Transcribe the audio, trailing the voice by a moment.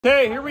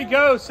Okay, here we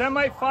go.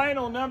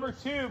 Semi-final number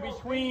 2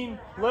 between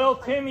Lil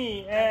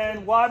Timmy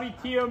and Wobby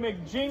Tio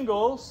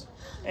McJingles.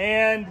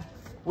 And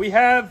we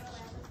have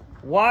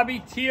Wobby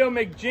Tio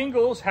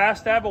McJingles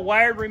has to have a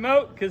wired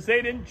remote because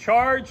they didn't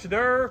charge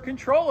their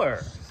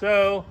controller.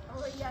 So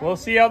we'll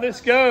see how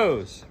this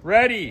goes.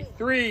 Ready?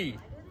 3,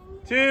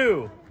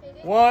 2,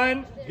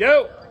 1,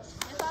 go. Let's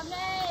go.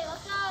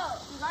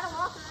 You gotta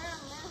walk around,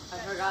 man. I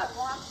forgot.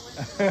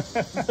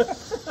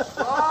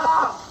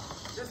 Oh!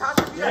 This has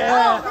to be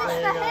Yeah. a Oh, There you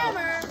missed the go.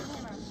 hammer.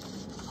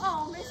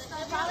 Oh, missed the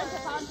hammer.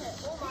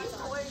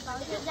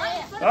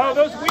 Oh,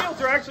 those wheels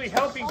are actually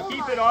helping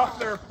keep it off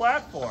their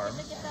platform.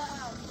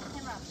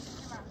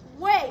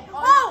 Wait.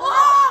 Oh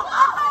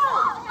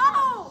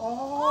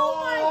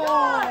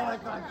my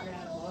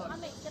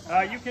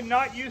God. You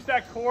cannot use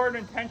that cord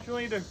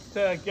intentionally to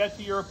get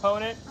to your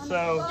opponent,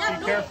 so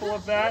be careful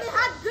of that.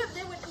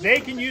 They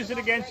can use it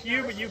against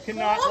you, but you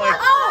cannot like...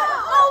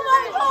 Oh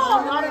my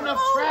God. Not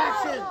enough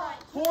traction.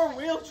 Poor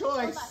wheel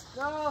choice.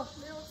 Go.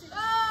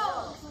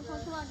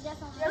 Come on, get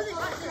some. Hey,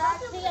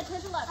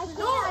 turn to left. I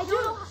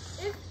do.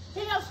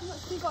 Hey, no,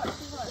 speed guard.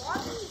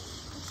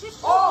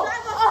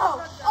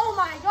 Oh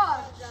my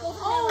God.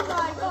 Oh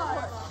my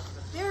God.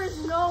 There is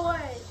no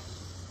way.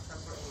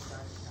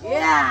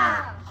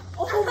 Yeah.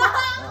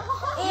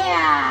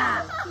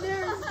 Yeah.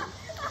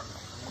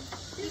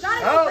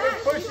 Oh, they're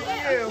pushing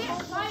you.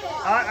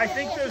 I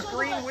think those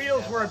green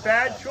wheels were a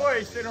bad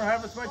choice. They don't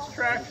have as much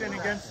traction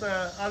against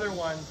the other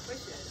ones.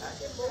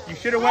 You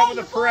should have went with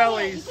the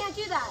Pirellis. You can't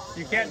do that.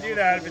 You can't do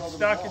that. If it's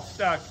stuck, it's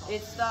stuck.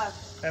 It's stuck.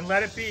 And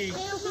let it be.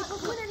 Hammer.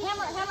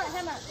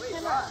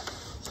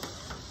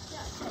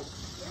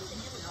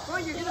 Oh,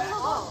 you're gonna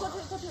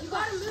You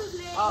gotta move,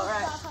 Nate. All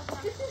right.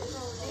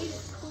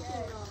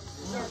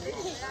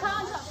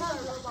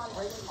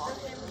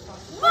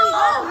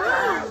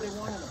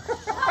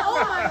 Oh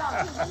my God.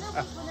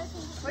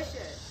 push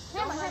it.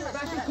 Hammer.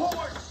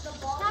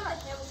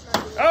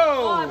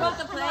 Oh! I broke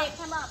the plate.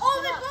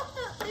 Oh, they broke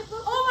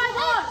Oh my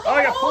God. Oh, I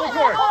got full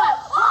cord.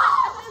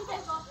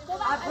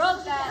 I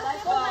broke that.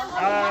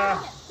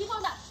 Keep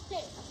on that.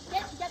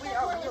 Get that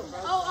cord.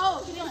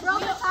 You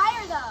broke the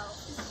tire though.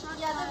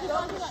 Yeah, keep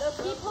on.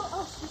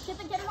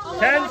 Get it on.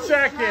 10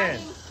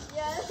 seconds.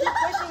 Yes. Keep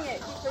pushing it.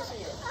 Keep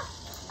pushing it.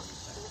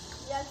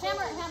 Yes,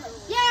 hammer.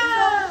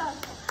 Yeah.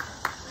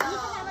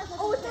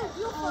 Oh, it's a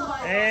beautiful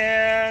one.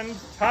 And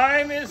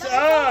time is Oh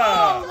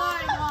up.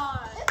 my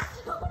God.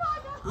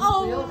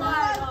 Oh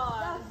my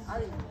God.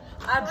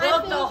 I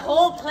broke the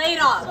whole plate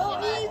off.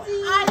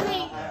 I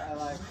think.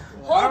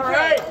 All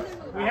right.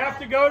 We have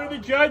to go to the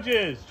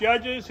judges.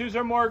 Judges, who's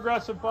our more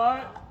aggressive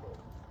bot?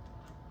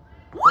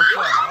 All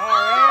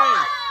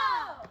right.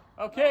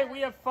 Okay, we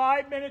have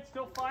 5 minutes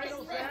till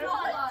finals end.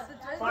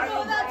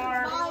 Finals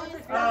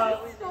are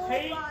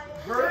Kate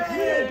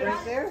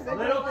versus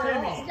Little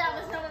Timmy.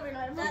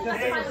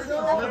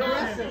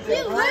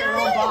 He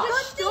literally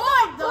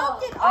destroyed though.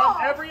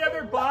 Every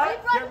other bot,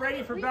 get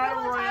ready for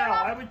Battle Royale.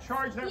 I would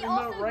charge that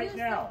remote right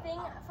now.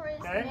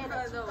 Okay?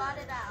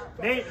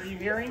 Nate, are you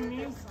hearing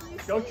me?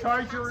 Go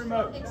charge your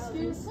remote. What?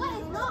 It's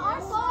not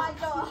our fault.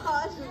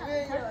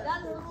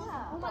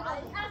 Oh my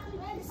God.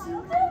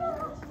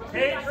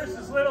 Kate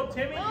versus Little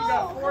Timmy, you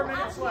got 4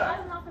 minutes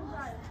left.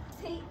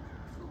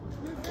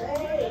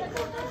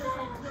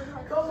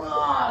 Come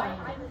on.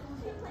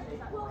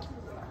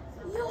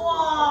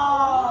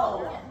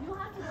 Whoa.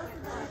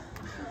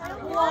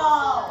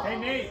 Whoa. Hey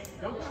Nate,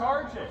 go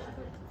charge it.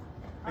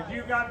 Because we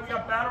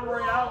got Battle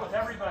Royale with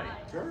everybody.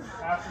 Sure.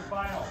 After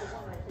final.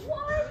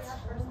 What?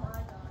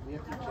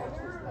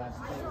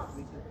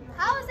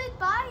 How is it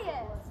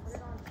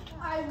biased?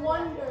 I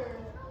wonder.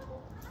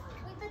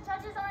 Wait, the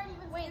judges aren't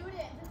even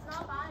students. It's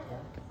not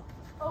biased.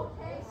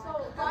 Okay, so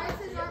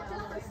biases aren't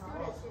just for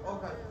students.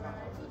 Okay.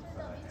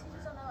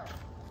 Teachers don't know it.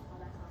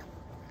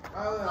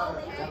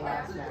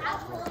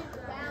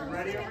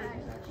 Ready?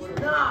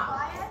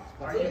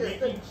 Are you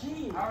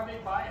making? How are they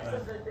biased?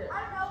 I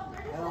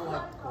don't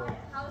know.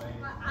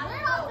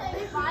 They're not saying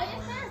it's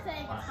biased. They're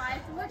saying it's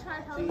biased, and we're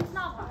trying to tell them it's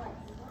not biased.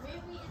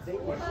 We're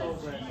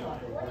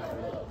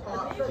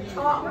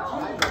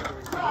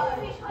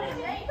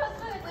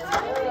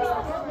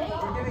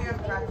giving him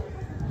practice.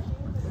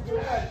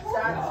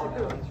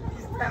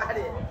 He's got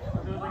it.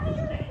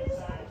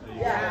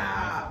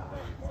 Yeah.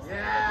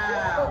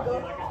 Yeah.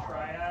 Like a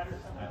triad or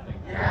something?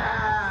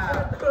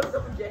 Yeah.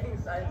 Some gang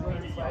signs on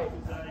his fight.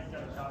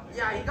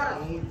 Yeah, he got a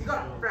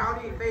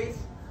frowny face.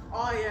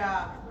 Oh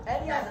yeah. And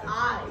he has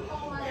eyes.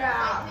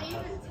 Yeah.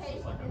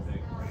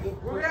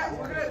 We're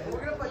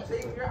gonna put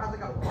tape here as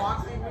like a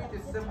boxing ring to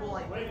symbol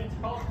like. Wait, it's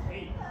called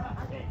tape.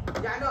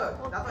 Yeah, I know.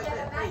 That's why I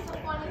said tape. That's the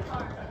funny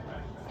part.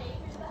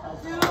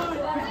 Dude,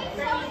 that's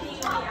crazy. We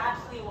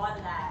actually won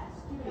that.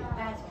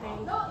 That's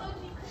crazy.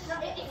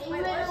 It's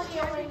literally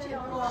opening in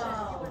our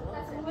hearts.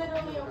 That's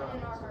literally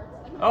opening in our hearts.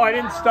 Oh, I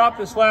didn't stop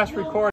this last recording.